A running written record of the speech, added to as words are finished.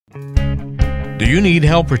Do you need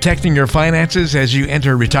help protecting your finances as you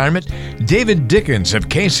enter retirement? David Dickens of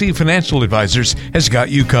KC Financial Advisors has got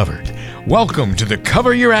you covered. Welcome to the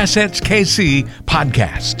Cover Your Assets KC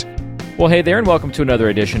podcast. Well, hey there, and welcome to another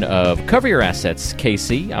edition of Cover Your Assets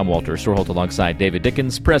KC. I'm Walter Storholt alongside David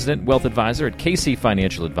Dickens, President, Wealth Advisor at KC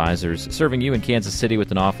Financial Advisors, serving you in Kansas City with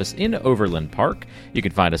an office in Overland Park. You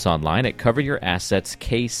can find us online at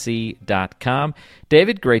coveryourassetskc.com.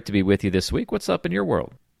 David, great to be with you this week. What's up in your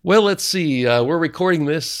world? Well, let's see. We're recording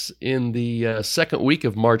this in the second week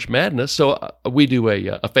of March Madness, so we do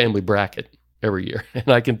a family bracket every year. And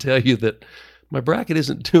I can tell you that my bracket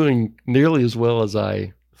isn't doing nearly as well as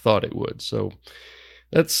I thought it would. So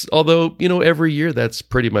that's, although, every year that's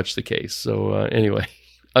pretty much the case. So anyway,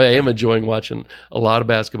 I am enjoying watching a lot of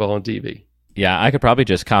basketball on TV. Yeah, I could probably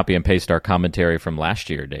just copy and paste our commentary from last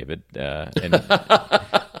year, David. And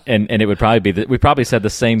it would probably be we probably said the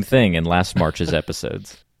same thing in last March's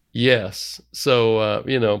episodes. Yes. So,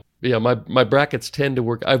 my brackets tend to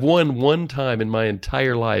work. I've won one time in my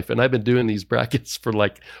entire life, and I've been doing these brackets for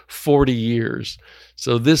like 40 years.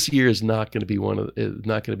 So this year is not going to be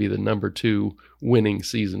the number 2 winning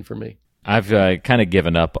season for me. I've kind of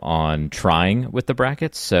given up on trying with the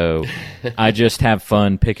brackets, so I just have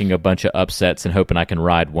fun picking a bunch of upsets and hoping I can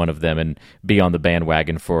ride one of them and be on the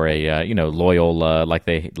bandwagon for a Loyola like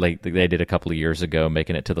they did a couple of years ago,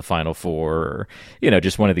 making it to the Final Four, or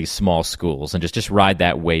just one of these small schools, and just ride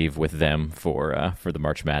that wave with them for the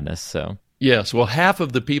March Madness. So yes, well, half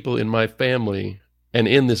of the people in my family and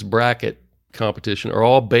in this bracket competition are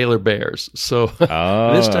all Baylor Bears, so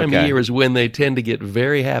this time of year is when they tend to get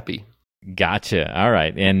very happy. Gotcha. All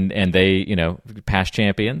right, and they past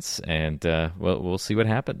champions, and we'll see what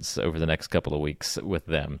happens over the next couple of weeks with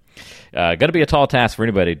them. Going to be a tall task for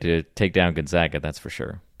anybody to take down Gonzaga, that's for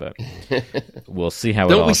sure. But we'll see how.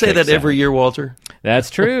 Don't we say that every year, Walter?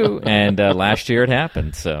 That's true. And last year it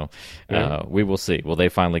happened, so we will see. Will they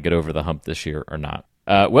finally get over the hump this year or not?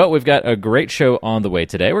 Well, we've got a great show on the way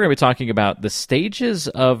today. We're going to be talking about the stages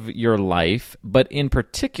of your life, but in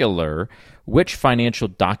particular, which financial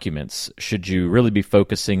documents should you really be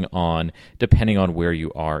focusing on depending on where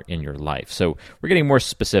you are in your life? So we're getting more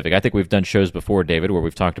specific. I think we've done shows before, David, where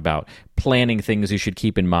we've talked about planning things you should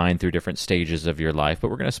keep in mind through different stages of your life, but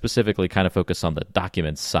we're going to specifically kind of focus on the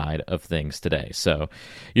documents side of things today. So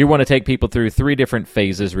you want to take people through 3 different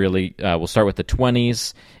phases, really. We'll start with the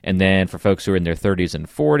 20s, and then for folks who are in their 30s and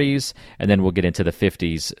 40s, and then we'll get into the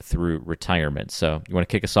 50s through retirement. So you want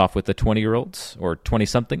to kick us off with the 20-year-olds or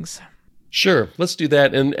 20-somethings? Sure, let's do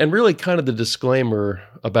that. And really kind of the disclaimer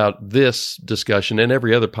about this discussion and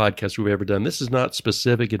every other podcast we've ever done, this is not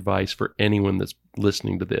specific advice for anyone that's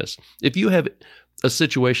listening to this. If you have a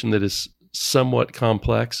situation that is somewhat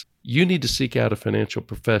complex, you need to seek out a financial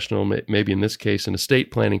professional, maybe in this case, an estate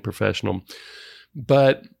planning professional.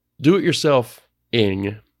 But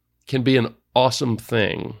do-it-yourself-ing can be an awesome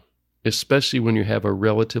thing, especially when you have a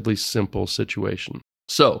relatively simple situation.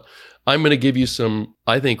 So I'm going to give you some,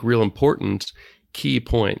 I think, real important key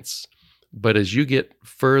points. But as you get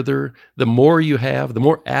further, the more you have, the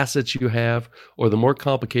more assets you have, or the more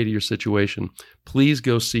complicated your situation, please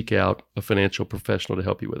go seek out a financial professional to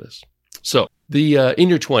help you with this. So in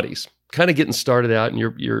your 20s, kind of getting started out, and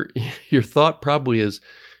your thought probably is,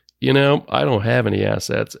 I don't have any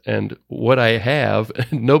assets, and what I have,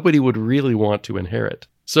 nobody would really want to inherit.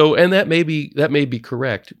 So, and that may be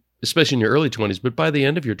correct, especially in your early 20s, but by the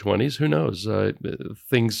end of your 20s, who knows?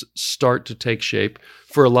 Things start to take shape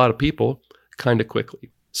for a lot of people kind of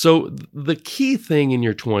quickly. So the key thing in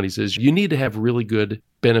your 20s is you need to have really good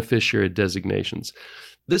beneficiary designations.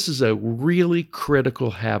 This is a really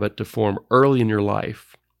critical habit to form early in your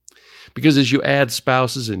life, because as you add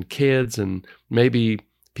spouses and kids and maybe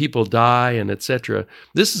people die and etc.,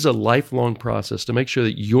 this is a lifelong process to make sure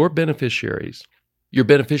that your beneficiary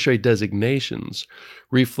designations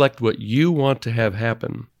reflect what you want to have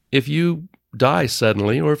happen. If you die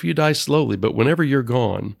suddenly or if you die slowly, but whenever you're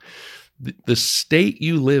gone, the state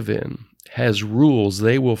you live in has rules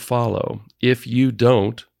they will follow if you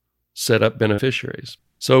don't set up beneficiaries.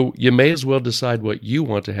 So you may as well decide what you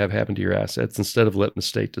want to have happen to your assets instead of letting the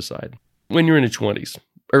state decide. When you're in your 20s,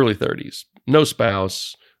 early 30s, no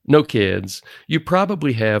spouse, no kids, you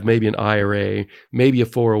probably have maybe an IRA, maybe a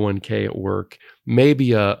 401k at work,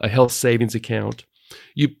 maybe a health savings account.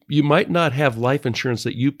 You might not have life insurance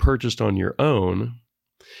that you purchased on your own,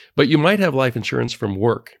 but you might have life insurance from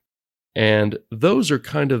work. And those are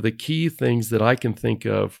kind of the key things that I can think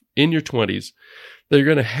of in your 20s. They're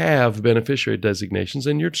going to have beneficiary designations,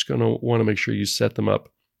 and you're just going to want to make sure you set them up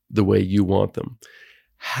the way you want them.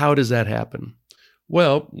 How does that happen?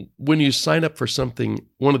 Well, when you sign up for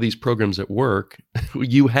one of these programs at work,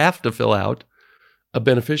 you have to fill out a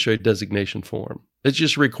beneficiary designation form. It's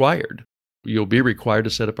just required. You'll be required to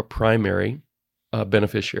set up a primary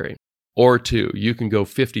beneficiary or two. You can go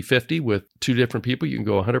 50-50 with two different people. You can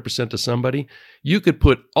go 100% to somebody. You could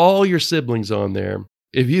put all your siblings on there.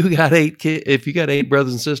 If you got 8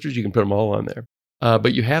 brothers and sisters, you can put them all on there.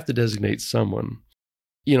 But you have to designate someone.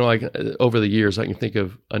 Over the years, I can think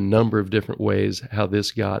of a number of different ways how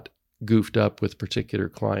this got goofed up with particular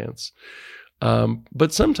clients.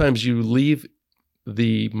 But sometimes you leave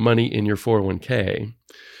the money in your 401k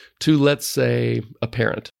to, let's say, a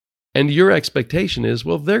parent. And your expectation is,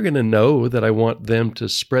 well, they're going to know that I want them to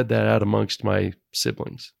spread that out amongst my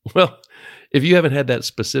siblings. Well, if you haven't had that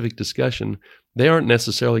specific discussion, they aren't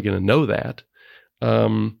necessarily going to know that.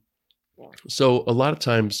 So a lot of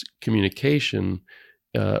times communication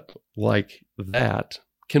like that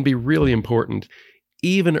can be really important,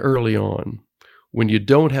 even early on, when you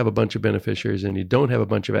don't have a bunch of beneficiaries and you don't have a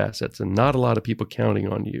bunch of assets and not a lot of people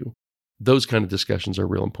counting on you. Those kind of discussions are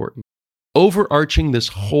real important. Overarching this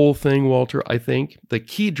whole thing, Walter, I think the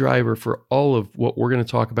key driver for all of what we're going to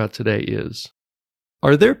talk about today is,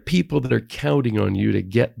 are there people that are counting on you to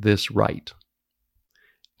get this right?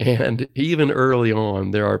 And even early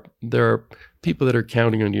on, there are people that are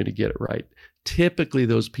counting on you to get it right. Typically,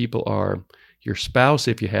 those people are your spouse,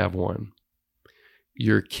 if you have one,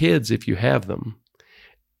 your kids, if you have them,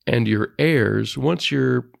 and your heirs, once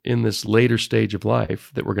you're in this later stage of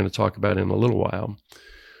life that we're going to talk about in a little while.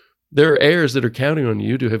 There are heirs that are counting on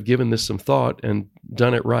you to have given this some thought and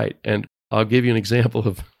done it right. And I'll give you an example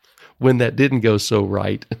of when that didn't go so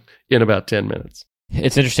right in about 10 minutes.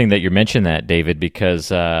 It's interesting that you mentioned that, David,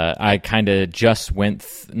 because I kind of just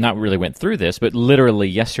not really went through this, but literally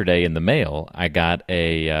yesterday in the mail, I got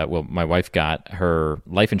my wife got her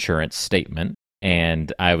life insurance statement,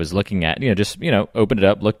 and I was looking at, opened it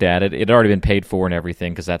up, looked at it. It had already been paid for and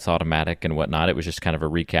everything because that's automatic and whatnot. It was just kind of a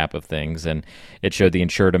recap of things, and it showed the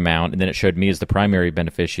insured amount, and then it showed me as the primary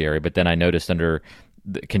beneficiary, but then I noticed under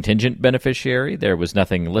the contingent beneficiary, there was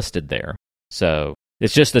nothing listed there. So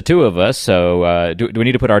it's just the two of us, so do we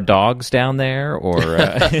need to put our dogs down there? Or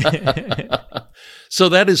So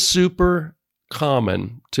that is super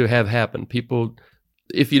common to have happen. People,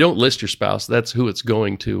 if you don't list your spouse, that's who it's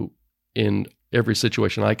going to in every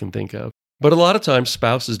situation I can think of. But a lot of times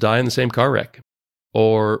spouses die in the same car wreck,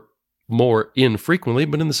 or more infrequently,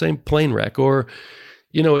 but in the same plane wreck. Or,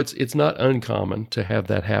 it's not uncommon to have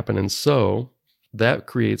that happen. And so that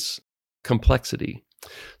creates complexity.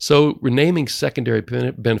 So renaming secondary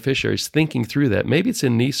beneficiaries, thinking through that, maybe it's a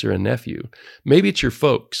niece or a nephew. Maybe it's your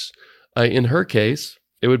folks. In her case,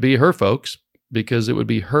 it would be her folks because it would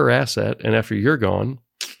be her asset. And after you're gone,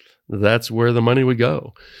 that's where the money would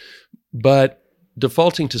go. But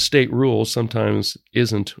defaulting to state rules oftentimes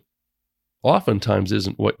isn't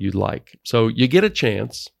what you'd like. So you get a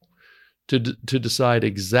chance to decide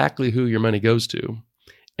exactly who your money goes to.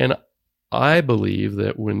 And I believe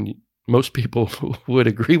that when most people would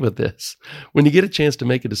agree with this, when you get a chance to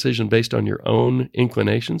make a decision based on your own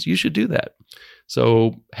inclinations, you should do that.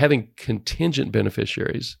 So having contingent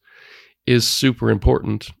beneficiaries is super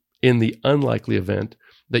important in the unlikely event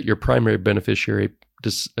that your primary beneficiary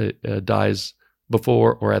dies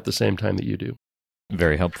before or at the same time that you do.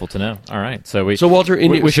 Very helpful to know. All right. So Walter,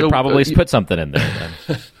 we should probably put something in there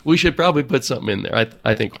then. We should probably put something in there.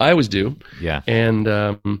 I think I always do. Yeah. And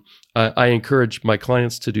I encourage my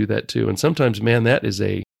clients to do that too. And sometimes, man,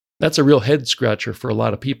 that's a real head scratcher for a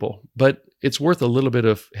lot of people, but it's worth a little bit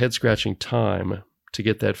of head scratching time to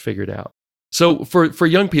get that figured out. So for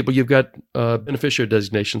young people, you've got beneficiary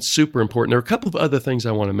designation, super important. There are a couple of other things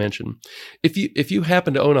I want to mention. If you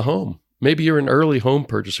happen to own a home, maybe you're an early home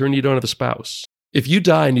purchaser and you don't have a spouse. If you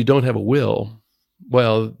die and you don't have a will,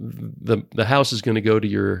 well, the house is going to go to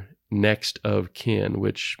your next of kin,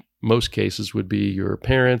 which most cases would be your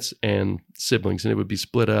parents and siblings, and it would be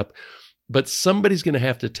split up. But somebody's going to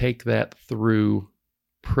have to take that through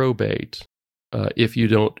probate if you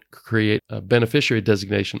don't create a beneficiary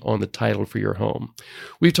designation on the title for your home.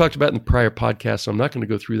 We've talked about in prior podcasts, so I'm not going to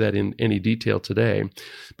go through that in any detail today,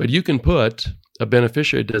 but you can put a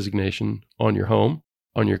beneficiary designation on your home,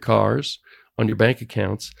 on your cars, on your bank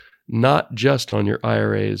accounts, not just on your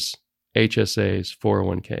IRAs, HSAs,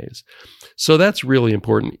 401ks. So that's really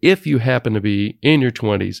important if you happen to be in your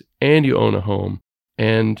 20s and you own a home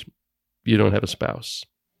and you don't have a spouse.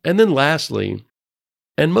 And then lastly,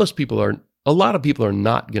 and a lot of people are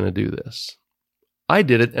not going to do this. I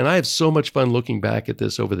did it, and I have so much fun looking back at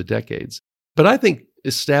this over the decades. But I think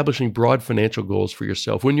establishing broad financial goals for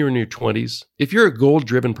yourself when you're in your 20s, if you're a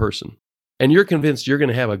goal-driven person, and you're convinced you're going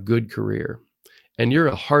to have a good career, and you're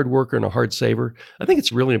a hard worker and a hard saver, I think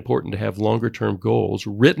it's really important to have longer term goals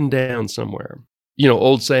written down somewhere.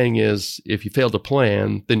 Old saying is, if you fail to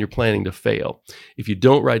plan, then you're planning to fail. If you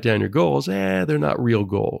don't write down your goals, they're not real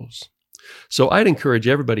goals. So I'd encourage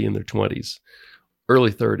everybody in their 20s,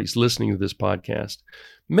 early 30s, listening to this podcast,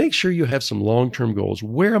 make sure you have some long-term goals.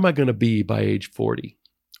 Where am I going to be by age 40?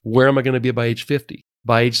 Where am I going to be by age 50?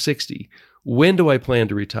 By age 60? When do I plan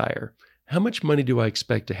to retire? How much money do I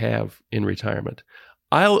expect to have in retirement?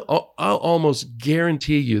 I'll almost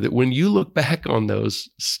guarantee you that when you look back on those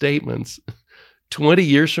statements 20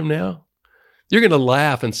 years from now, you're going to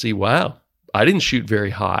laugh and see, wow, I didn't shoot very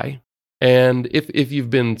high. And if you've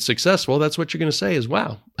been successful, that's what you're going to say is,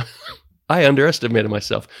 wow, I underestimated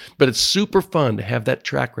myself. But it's super fun to have that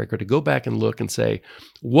track record, to go back and look and say,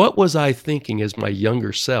 what was I thinking as my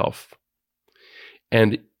younger self?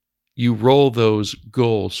 And you roll those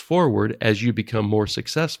goals forward as you become more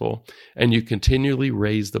successful, and you continually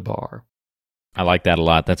raise the bar. I like that a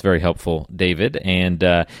lot. That's very helpful, David. And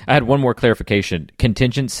I had one more clarification.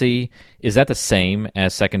 Contingency, is that the same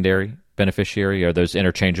as secondary beneficiary? Are those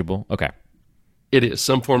interchangeable? Okay. It is.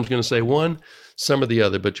 Some forms going to say one, some are the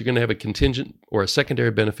other, but you're going to have a contingent or a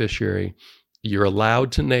secondary beneficiary. You're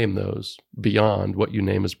allowed to name those beyond what you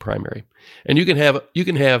name as primary. And you can have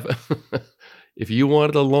if you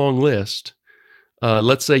wanted a long list,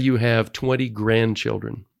 let's say you have 20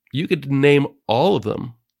 grandchildren, you could name all of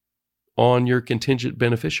them on your contingent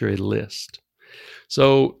beneficiary list.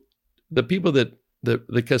 So the people that,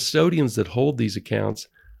 the custodians that hold these accounts,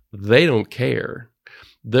 they don't care.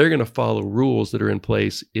 They're going to follow rules that are in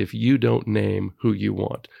place if you don't name who you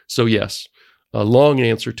want. So yes, a long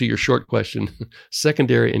answer to your short question,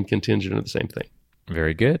 secondary and contingent are the same thing.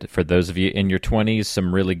 Very good. For those of you in your 20s,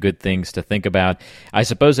 some really good things to think about. I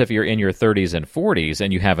suppose if you're in your 30s and 40s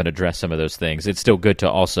and you haven't addressed some of those things, it's still good to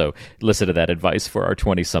also listen to that advice for our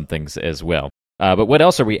 20-somethings as well. But what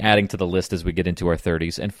else are we adding to the list as we get into our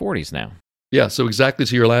 30s and 40s now? Yeah, so exactly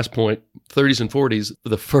to your last point, 30s and 40s,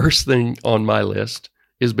 the first thing on my list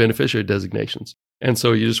is beneficiary designations. And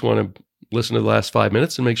so you just want to listen to the last 5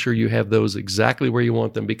 minutes and make sure you have those exactly where you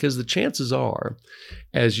want them, because the chances are,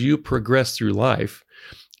 as you progress through life,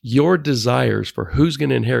 your desires for who's going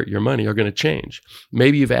to inherit your money are going to change.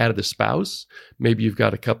 Maybe you've added a spouse. Maybe you've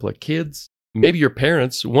got a couple of kids. Maybe your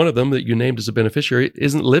parents, one of them that you named as a beneficiary,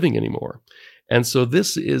 isn't living anymore. And so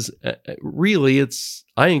this is really,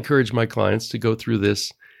 I encourage my clients to go through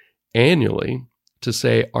this annually to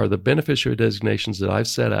say, are the beneficiary designations that I've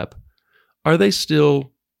set up, are they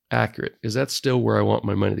still accurate? Is that still where I want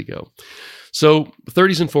my money to go? So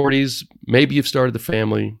 30s and 40s, maybe you've started the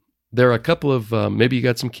family. There are a couple of, maybe you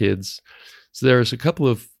got some kids. So there's a couple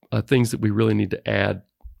of things that we really need to add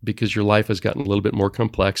because your life has gotten a little bit more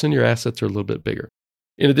complex and your assets are a little bit bigger.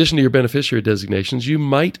 In addition to your beneficiary designations, you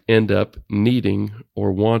might end up needing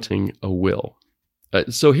or wanting a will.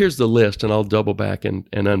 So here's the list, and I'll double back and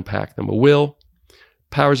unpack them. A will,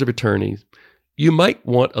 powers of attorney. You might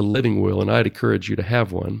want a living will, and I'd encourage you to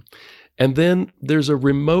have one. And then there's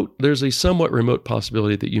a somewhat remote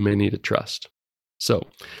possibility that you may need a trust. So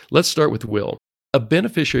let's start with will. A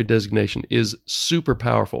beneficiary designation is super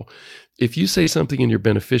powerful. If you say something in your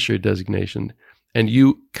beneficiary designation and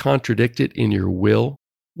you contradict it in your will,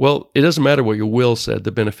 well, it doesn't matter what your will said.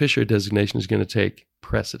 The beneficiary designation is going to take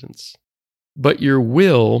precedence. But your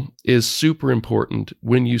will is super important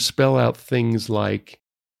when you spell out things like,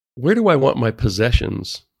 where do I want my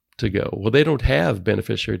possessions to go? Well, they don't have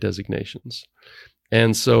beneficiary designations.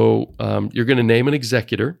 And so you're going to name an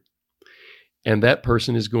executor, and that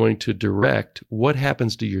person is going to direct what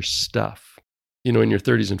happens to your stuff. In your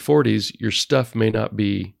 30s and 40s, your stuff may not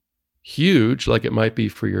be huge like it might be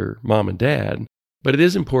for your mom and dad, but it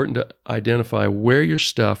is important to identify where your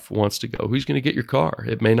stuff wants to go. Who's going to get your car?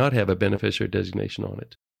 It may not have a beneficiary designation on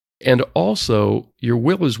it. And also, your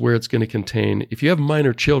will is where it's going to contain, if you have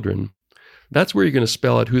minor children, that's where you're going to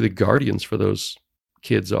spell out who the guardians for those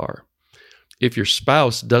kids are. If your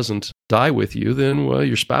spouse doesn't die with you, then, well,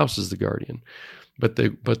 your spouse is the guardian. But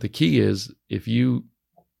the key is, if you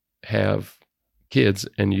have kids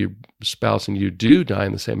and your spouse and you do die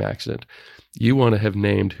in the same accident, you want to have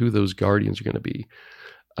named who those guardians are going to be.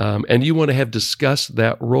 And you want to have discussed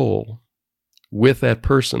that role with that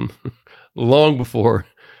person long before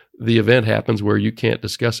the event happens where you can't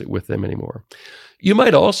discuss it with them anymore. You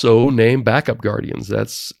might also name backup guardians.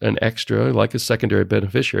 That's an extra, like a secondary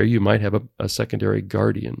beneficiary. You might have a secondary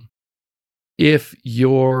guardian. If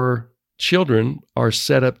your children are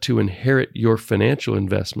set up to inherit your financial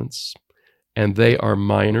investments and they are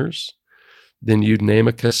minors, then you'd name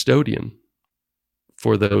a custodian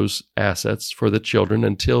for those assets for the children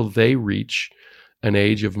until they reach an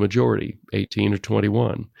age of majority, 18 or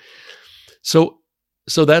 21. So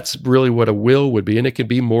that's really what a will would be, and it can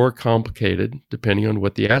be more complicated depending on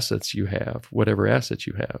what the assets you have, whatever assets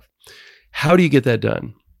you have. How do you get that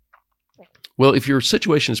done? Well, if your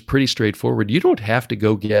situation is pretty straightforward, you don't have to pay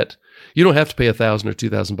 $1,000 or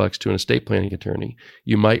 $2,000 to an estate planning attorney.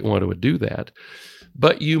 You might want to do that,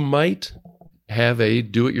 but you might have a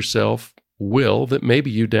do-it-yourself will that maybe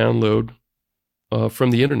you download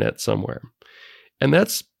from the internet somewhere. And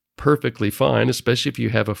that's perfectly fine, especially if you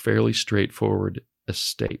have a fairly straightforward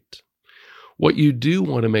estate. What you do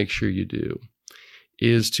want to make sure you do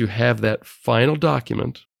is to have that final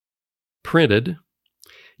document printed.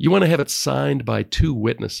 You want to have it signed by 2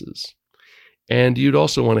 witnesses. And you'd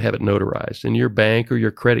also want to have it notarized. In your bank or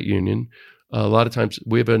your credit union, a lot of times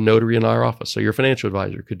we have a notary in our office, so your financial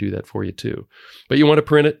advisor could do that for you too. But you want to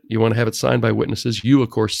print it, you want to have it signed by witnesses, you of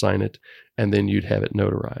course sign it, and then you'd have it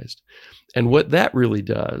notarized. And what that really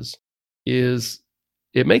does is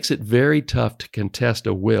it makes it very tough to contest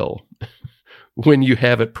a will when you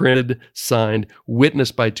have it printed, signed,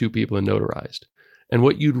 witnessed by 2 people, and notarized. And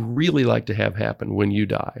what you'd really like to have happen when you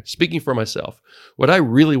die, speaking for myself, what I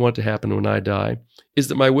really want to happen when I die is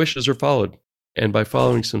that my wishes are followed. And by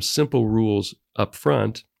following some simple rules up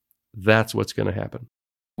front, that's what's going to happen.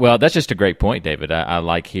 Well, that's just a great point, David. I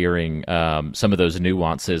like hearing some of those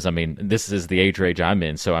nuances. I mean, this is the age range I'm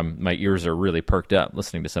in, so my ears are really perked up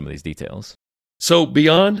listening to some of these details. So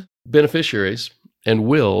beyond beneficiaries and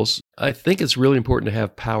wills, I think it's really important to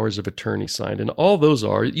have powers of attorney signed. And all those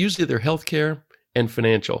are, usually they're healthcare and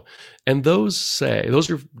financial. And those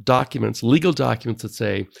are documents, legal documents that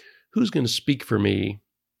say, who's going to speak for me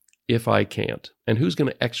if I can't? And who's going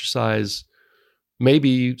to exercise,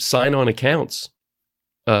 maybe sign on accounts,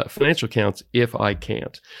 financial accounts, if I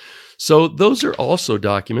can't? So those are also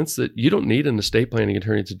documents that you don't need an estate planning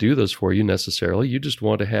attorney to do those for you necessarily. You just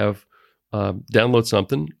want to have, download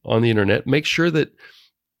something on the internet, make sure that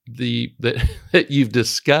that you've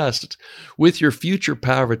discussed with your future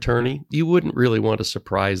power of attorney. You wouldn't really want to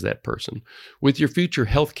surprise that person. With your future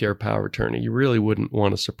healthcare power of attorney, you really wouldn't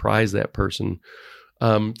want to surprise that person.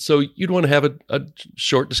 So you'd want to have a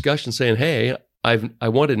short discussion saying, hey, I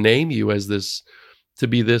want to name you as this, to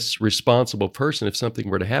be this responsible person if something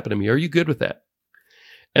were to happen to me. Are you good with that?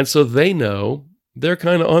 And so they know they're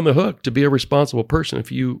kind of on the hook to be a responsible person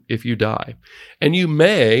if you die. And you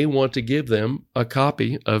may want to give them a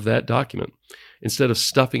copy of that document. Instead of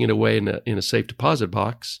stuffing it away in a safe deposit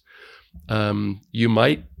box, you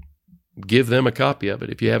might give them a copy of it.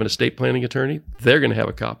 If you have an estate planning attorney, they're going to have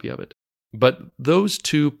a copy of it. But those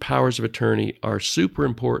 2 powers of attorney are super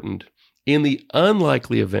important in the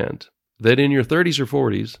unlikely event that in your 30s or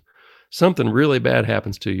 40s, something really bad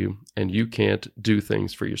happens to you and you can't do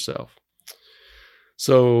things for yourself.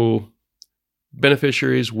 So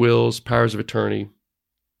beneficiaries, wills, powers of attorney,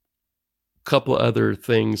 a couple of other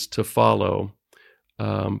things to follow.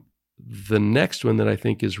 The next one that I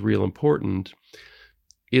think is real important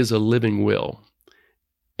is a living will.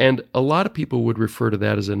 And a lot of people would refer to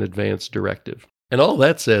that as an advance directive. And all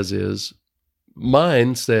that says is,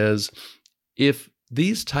 mine says, if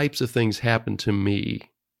these types of things happen to me,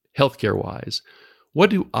 healthcare-wise, what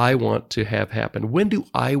do I want to have happen? When do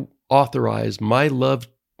I authorize my loved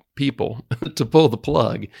people to pull the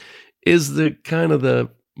plug? Is the kind of the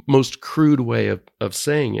most crude way of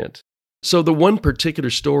saying it. So the one particular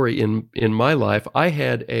story in my life, I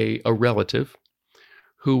had a relative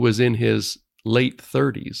who was in his late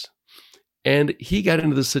 30s, and he got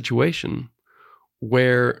into this situation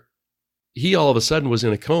where he all of a sudden was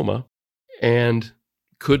in a coma and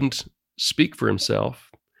couldn't speak for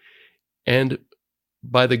himself. And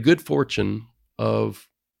by the good fortune of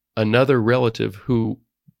another relative who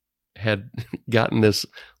had gotten this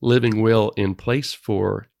living will in place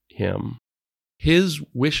for him, his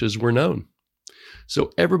wishes were known.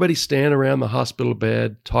 So everybody's standing around the hospital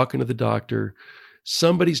bed, talking to the doctor.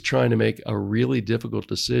 Somebody's trying to make a really difficult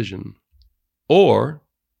decision. Or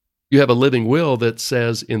you have a living will that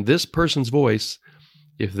says in this person's voice,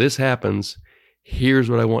 if this happens, here's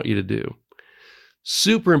what I want you to do.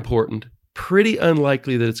 Super important, pretty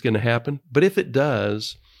unlikely that it's going to happen. But if it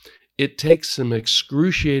does, it takes some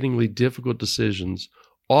excruciatingly difficult decisions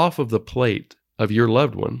off of the plate of your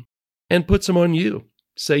loved one and puts them on you.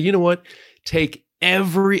 Say, you know what? Take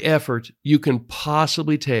every effort you can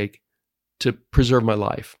possibly take to preserve my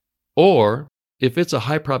life. Or if it's a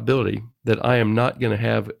high probability that I am not going to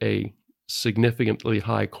have a significantly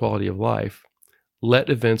high quality of life, let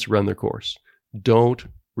events run their course. Don't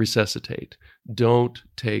resuscitate. Don't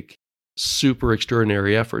take super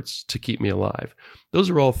extraordinary efforts to keep me alive. Those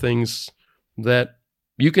are all things that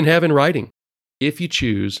you can have in writing if you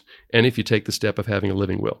choose and if you take the step of having a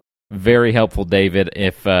living will. Very helpful, David.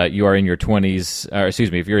 If you are in your 20s, or excuse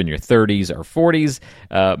me, if you're in your 30s or 40s,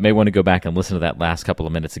 may want to go back and listen to that last couple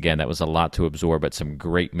of minutes again. That was a lot to absorb, but some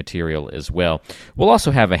great material as well. We'll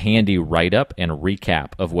also have a handy write-up and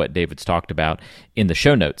recap of what David's talked about in the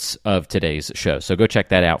show notes of today's show. So go check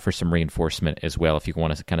that out for some reinforcement as well if you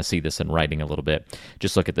want to kind of see this in writing a little bit.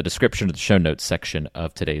 Just look at the description of the show notes section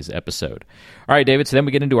of today's episode. All right, David, so then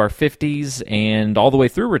we get into our 50s and all the way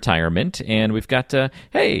through retirement, and we've got,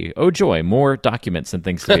 hey, oh joy, more documents and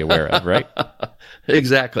things to be aware of, right?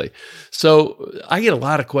 Exactly. So I get a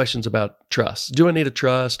lot of questions about trusts. Do I need a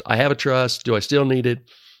trust? I have a trust. Do I still need it?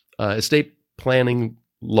 Estate planning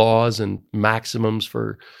laws and maximums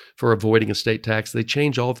for avoiding estate tax, they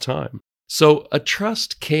change all the time. So a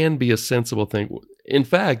trust can be a sensible thing. In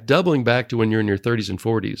fact, doubling back to when you're in your 30s and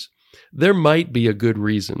 40s, there might be a good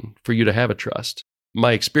reason for you to have a trust.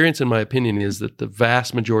 My experience and my opinion is that the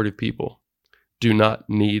vast majority of people do not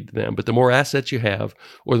need them. But the more assets you have,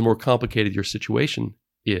 or the more complicated your situation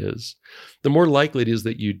is, the more likely it is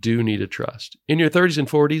that you do need a trust. In your 30s and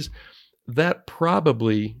 40s, that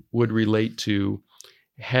probably would relate to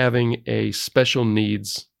having a special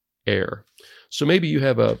needs heir. So maybe you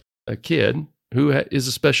have a kid who is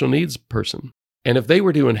a special needs person. And if they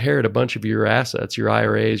were to inherit a bunch of your assets, your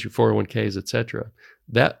IRAs, your 401ks, et cetera,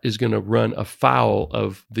 that is going to run afoul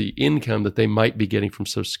of the income that they might be getting from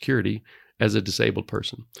Social Security as a disabled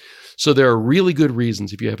person. So there are really good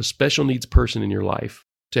reasons if you have a special needs person in your life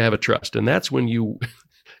to have a trust. And that's when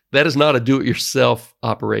that is not a do-it-yourself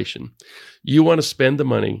operation. You want to spend the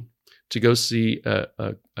money to go see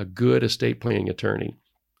a good estate planning attorney,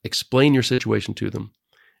 explain your situation to them,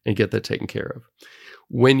 and get that taken care of.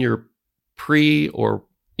 When you're pre or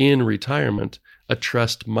in retirement, a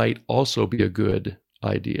trust might also be a good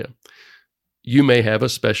idea. You may have a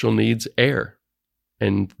special needs heir,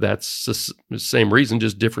 and that's the same reason,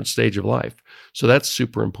 just different stage of life. So that's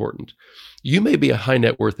super important. You may be a high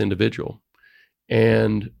net worth individual,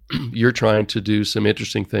 and you're trying to do some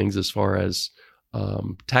interesting things as far as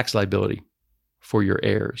tax liability for your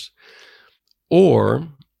heirs. Or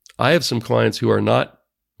I have some clients who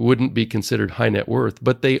wouldn't be considered high net worth,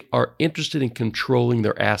 but they are interested in controlling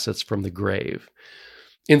their assets from the grave.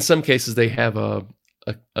 In some cases, they have a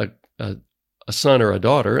son or a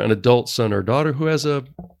daughter, an adult son or daughter who has a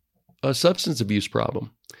substance abuse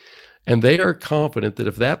problem. And they are confident that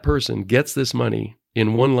if that person gets this money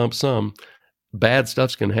in one lump sum, bad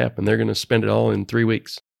stuff's going to happen. They're going to spend it all in 3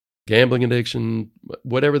 weeks. Gambling addiction,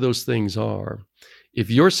 whatever those things are. If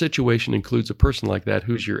your situation includes a person like that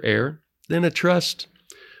who's your heir, then a trust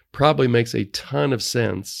probably makes a ton of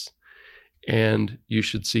sense, and you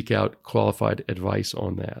should seek out qualified advice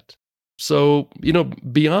on that. So,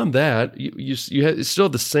 beyond that, you have still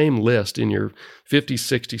the same list in your 50s,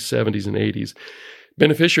 60s, 70s, and 80s.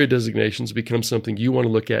 Beneficiary designations become something you want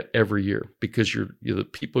to look at every year because the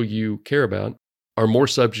people you care about are more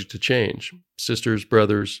subject to change. Sisters,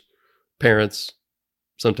 brothers, parents,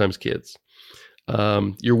 sometimes kids.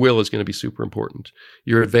 Your will is going to be super important.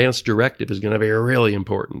 Your advance directive is going to be really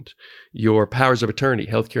important. Your powers of attorney,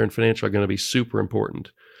 healthcare and financial, are going to be super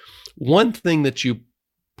important. One thing that you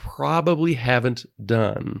probably haven't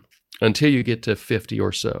done until you get to 50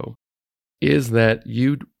 or so is that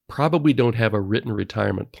you probably don't have a written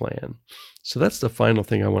retirement plan. So that's the final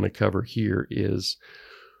thing I want to cover here is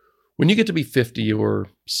when you get to be 50 or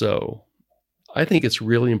so, I think it's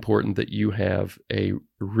really important that you have a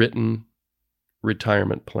written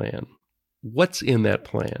retirement plan. What's in that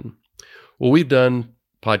plan? Well, we've done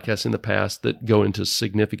podcasts in the past that go into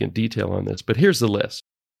significant detail on this, but here's the list.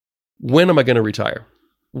 When am I going to retire?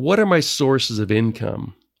 What are my sources of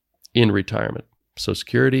income in retirement? Social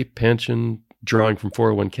Security, pension, drawing from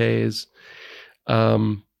 401ks.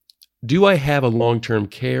 Do I have a long-term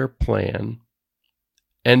care plan?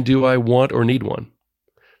 And do I want or need one?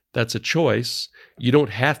 That's a choice. You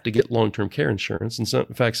don't have to get long-term care insurance. And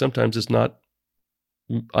in fact, sometimes it's not.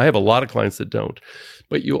 I have a lot of clients that don't.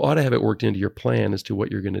 But you ought to have it worked into your plan as to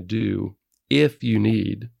what you're going to do if you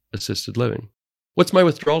need assisted living. What's my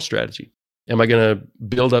withdrawal strategy? Am I going to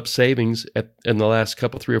build up savings in the last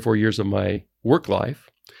 3 or 4 years of my work life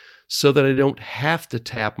so that I don't have to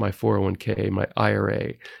tap my 401k, my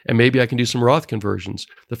IRA, and maybe I can do some Roth conversions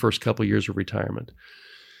the first couple of years of retirement?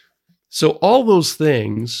 So all those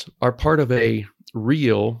things are part of a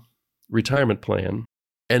real retirement plan,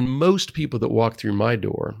 and most people that walk through my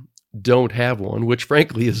door don't have one, which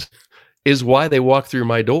frankly is why they walk through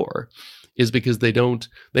my door. is because they know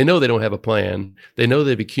they don't have a plan. They know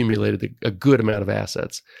they've accumulated a good amount of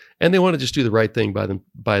assets, and they want to just do the right thing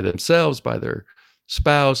by themselves, by their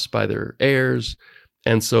spouse, by their heirs.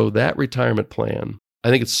 And so that retirement plan, I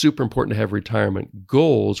think it's super important to have retirement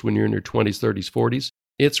goals when you're in your 20s, 30s, 40s.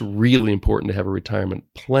 It's really important to have a retirement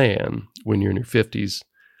plan when you're in your 50s,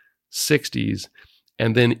 60s.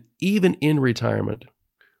 And then even in retirement,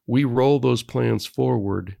 we roll those plans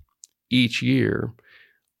forward each year,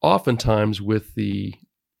 oftentimes with the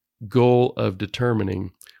goal of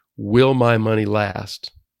determining, will my money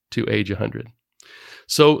last to age 100?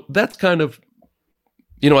 So that's kind of,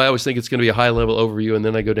 I always think it's going to be a high-level overview, and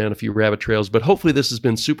then I go down a few rabbit trails. But hopefully this has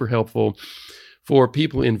been super helpful for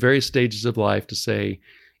people in various stages of life to say,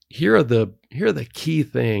 here are the key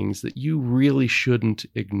things that you really shouldn't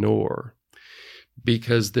ignore,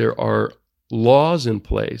 because there are laws in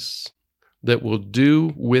place that will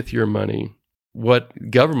do with your money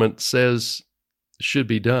what government says should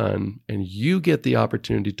be done, and you get the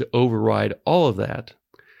opportunity to override all of that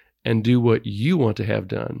and do what you want to have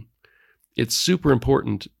done. It's super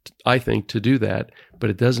important, I think, to do that, but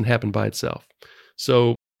it doesn't happen by itself.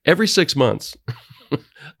 So every 6 months,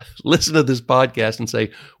 listen to this podcast and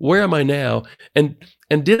say, where am I now? And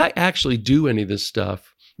did I actually do any of this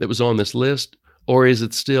stuff that was on this list, or is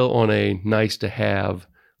it still on a nice to have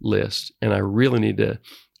list? And I really need to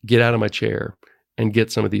get out of my chair and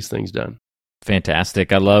get some of these things done.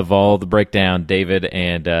 Fantastic. I love all the breakdown, David,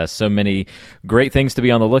 and so many great things to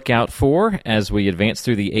be on the lookout for as we advance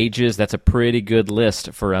through the ages. That's a pretty good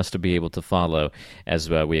list for us to be able to follow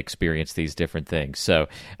as we experience these different things. So,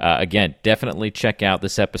 again, definitely check out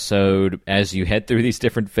this episode as you head through these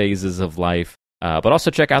different phases of life. But also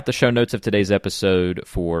check out the show notes of today's episode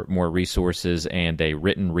for more resources and a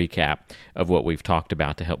written recap of what we've talked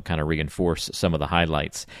about to help kind of reinforce some of the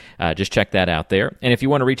highlights. Just check that out there. And if you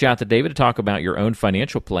want to reach out to David to talk about your own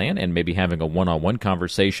financial plan and maybe having a one-on-one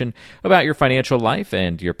conversation about your financial life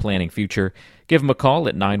and your planning future, give him a call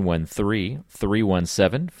at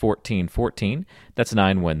 913-317-1414. That's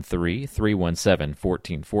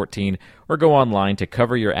 913-317-1414. Or go online to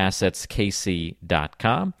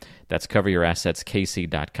coveryourassetskc.com. That's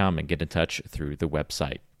coveryourassetskc.com and get in touch through the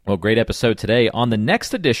website. Well, great episode today. On the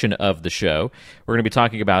next edition of the show, we're going to be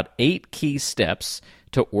talking about 8 key steps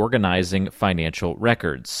to organizing financial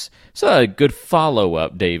records. So a good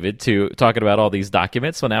follow-up, David, to talking about all these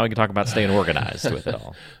documents. So now we can talk about staying organized with it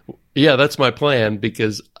all. Yeah, that's my plan,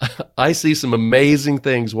 because I see some amazing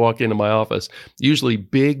things walk into my office, usually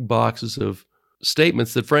big boxes of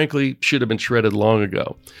statements that frankly should have been shredded long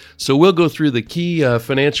ago. So we'll go through the key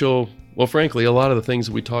financial, well, frankly, a lot of the things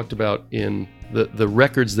that we talked about in the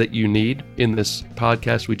records that you need in this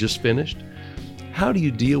podcast we just finished. How do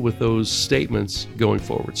you deal with those statements going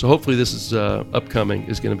forward? So hopefully this is upcoming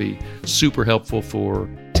is going to be super helpful for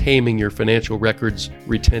taming your financial records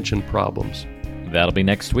retention problems. That'll be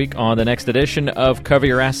next week on the next edition of Cover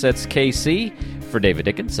Your Assets KC. For David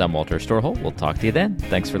Dickens, I'm Walter Storholt. We'll talk to you then.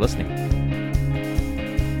 Thanks for listening.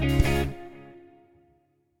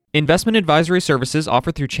 Investment advisory services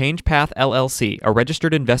offered through ChangePath LLC, a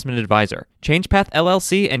registered investment advisor. ChangePath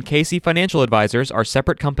LLC and KC Financial Advisors are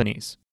separate companies.